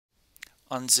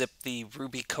unzip the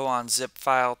Ruby koan zip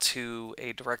file to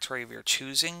a directory of your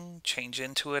choosing, change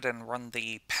into it, and run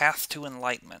the path to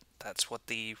enlightenment. That's what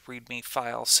the README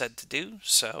file said to do,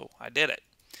 so I did it.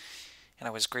 And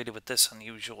I was greeted with this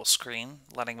unusual screen,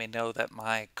 letting me know that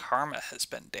my karma has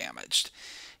been damaged,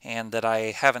 and that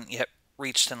I haven't yet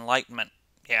reached enlightenment.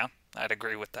 Yeah, I'd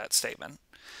agree with that statement.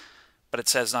 But it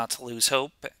says not to lose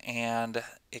hope, and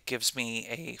it gives me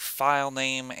a file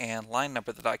name and line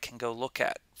number that I can go look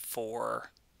at for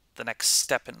the next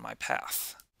step in my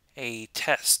path. A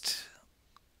test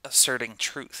asserting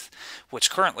truth, which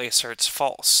currently asserts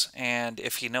false. And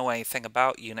if you know anything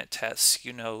about unit tests,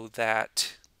 you know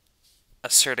that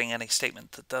asserting any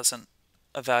statement that doesn't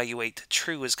evaluate to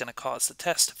true is going to cause the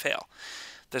test to fail.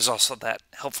 There's also that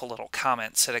helpful little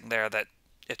comment sitting there that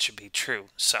it should be true,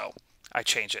 so I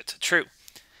change it to true.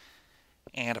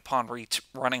 And upon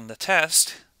running the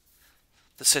test,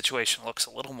 the situation looks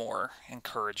a little more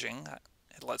encouraging.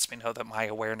 It lets me know that my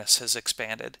awareness has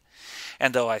expanded.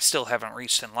 And though I still haven't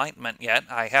reached enlightenment yet,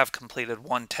 I have completed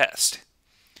one test.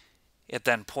 It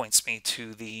then points me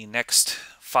to the next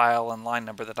file and line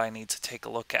number that I need to take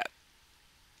a look at.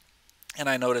 And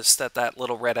I notice that that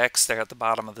little red X there at the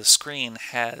bottom of the screen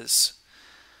has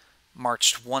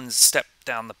marched one step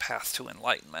down the path to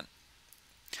enlightenment.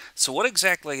 So what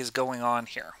exactly is going on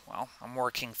here? Well, I'm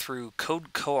working through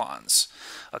code koans.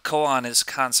 A koan is a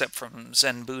concept from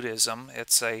Zen Buddhism.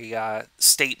 It's a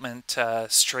statement,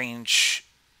 strange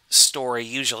story.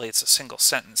 Usually it's a single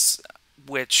sentence,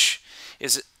 which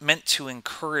is meant to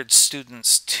encourage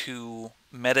students to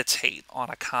meditate on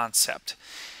a concept.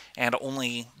 And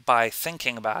only by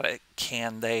thinking about it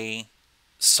can they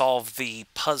solve the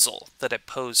puzzle that it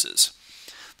poses.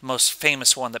 The most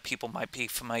famous one that people might be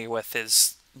familiar with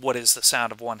is, what is the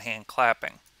sound of one hand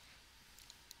clapping?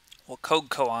 Well, code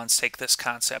koans take this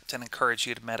concept and encourage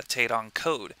you to meditate on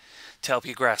code to help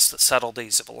you grasp the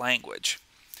subtleties of a language.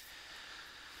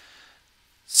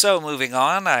 So moving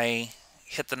on, I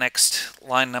hit the next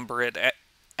line number it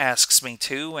asks me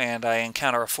to, and I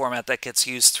encounter a format that gets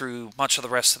used through much of the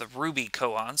rest of the Ruby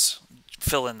koans.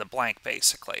 Fill in the blank,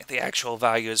 basically. The actual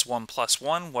value is 1 plus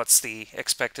 1. What's the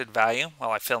expected value?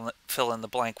 Well, I fill in the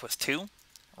blank with 2,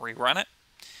 rerun it,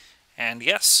 and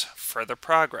yes, further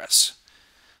progress.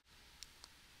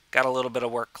 Got a little bit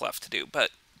of work left to do, but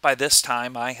by this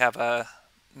time I have a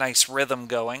nice rhythm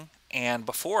going, and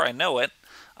before I know it,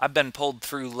 I've been pulled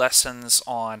through lessons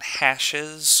on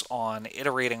hashes, on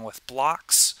iterating with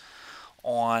blocks,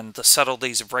 on the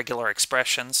subtleties of regular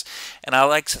expressions, and I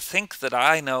like to think that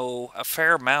I know a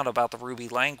fair amount about the Ruby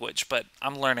language, but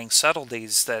I'm learning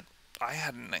subtleties that I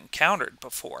hadn't encountered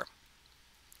before.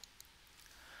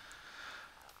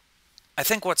 I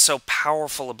think what's so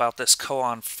powerful about this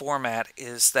koan format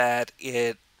is that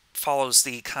it follows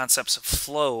the concepts of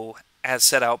flow as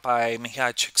set out by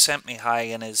Mihai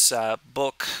Csikszentmihalyi in his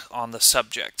book on the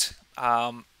subject.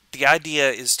 The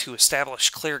idea is to establish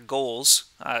clear goals.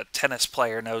 A tennis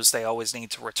player knows they always need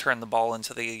to return the ball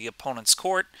into the opponent's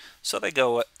court, so they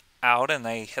go out and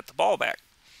they hit the ball back.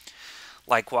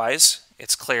 Likewise,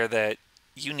 it's clear that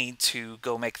you need to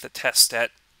go make the test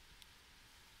at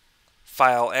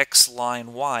file X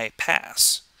line Y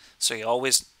pass, so you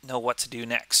always know what to do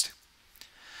next.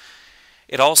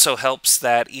 It also helps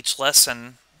that each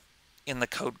lesson in the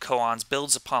code koans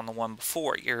builds upon the one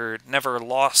before. You're never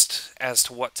lost as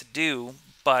to what to do,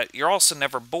 but you're also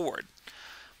never bored.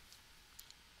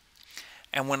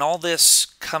 And when all this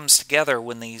comes together,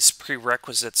 when these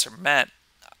prerequisites are met,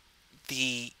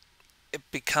 it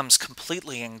becomes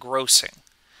completely engrossing.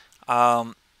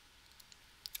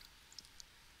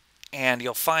 And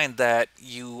you'll find that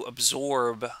you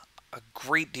absorb a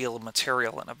great deal of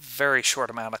material in a very short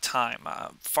amount of time,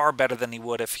 far better than you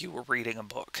would if you were reading a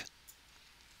book.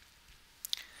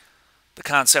 The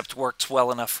concept works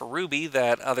well enough for Ruby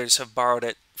that others have borrowed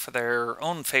it for their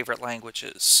own favorite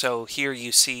languages. So here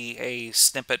you see a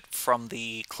snippet from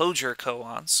the Clojure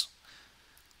koans,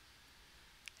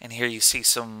 and here you see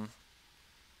some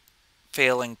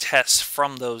failing tests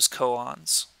from those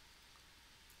koans.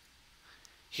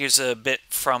 Here's a bit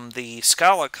from the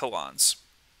Scala koans.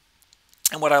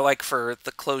 And what I like for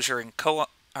the Clojure and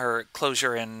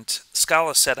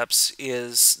Scala setups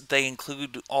is they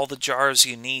include all the jars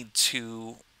you need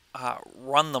to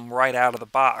run them right out of the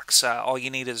box. All you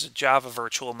need is a Java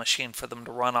virtual machine for them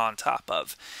to run on top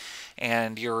of,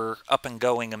 and you're up and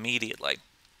going immediately.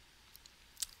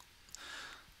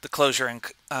 The Clojure and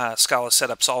Scala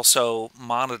setups also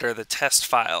monitor the test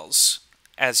files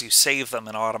as you save them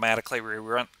and automatically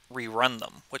rerun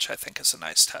them, which I think is a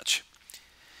nice touch.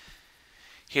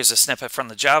 Here's a snippet from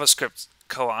the JavaScript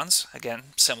koans. Again,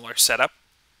 similar setup.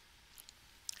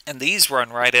 And these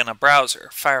run right in a browser.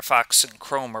 Firefox and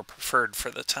Chrome are preferred for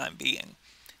the time being.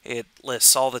 It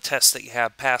lists all the tests that you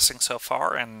have passing so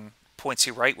far and points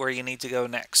you right where you need to go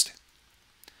next.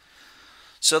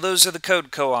 So those are the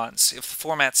code koans. If the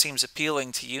format seems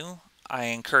appealing to you, I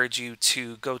encourage you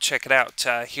to go check it out.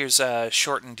 Here's a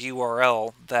shortened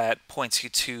URL that points you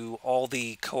to all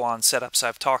the koan setups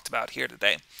I've talked about here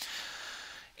today.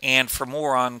 And for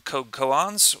more on code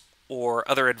koans or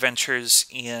other adventures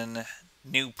in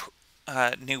new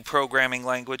programming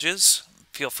languages,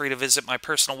 feel free to visit my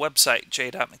personal website,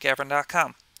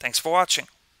 j.mcgavran.com. Thanks for watching.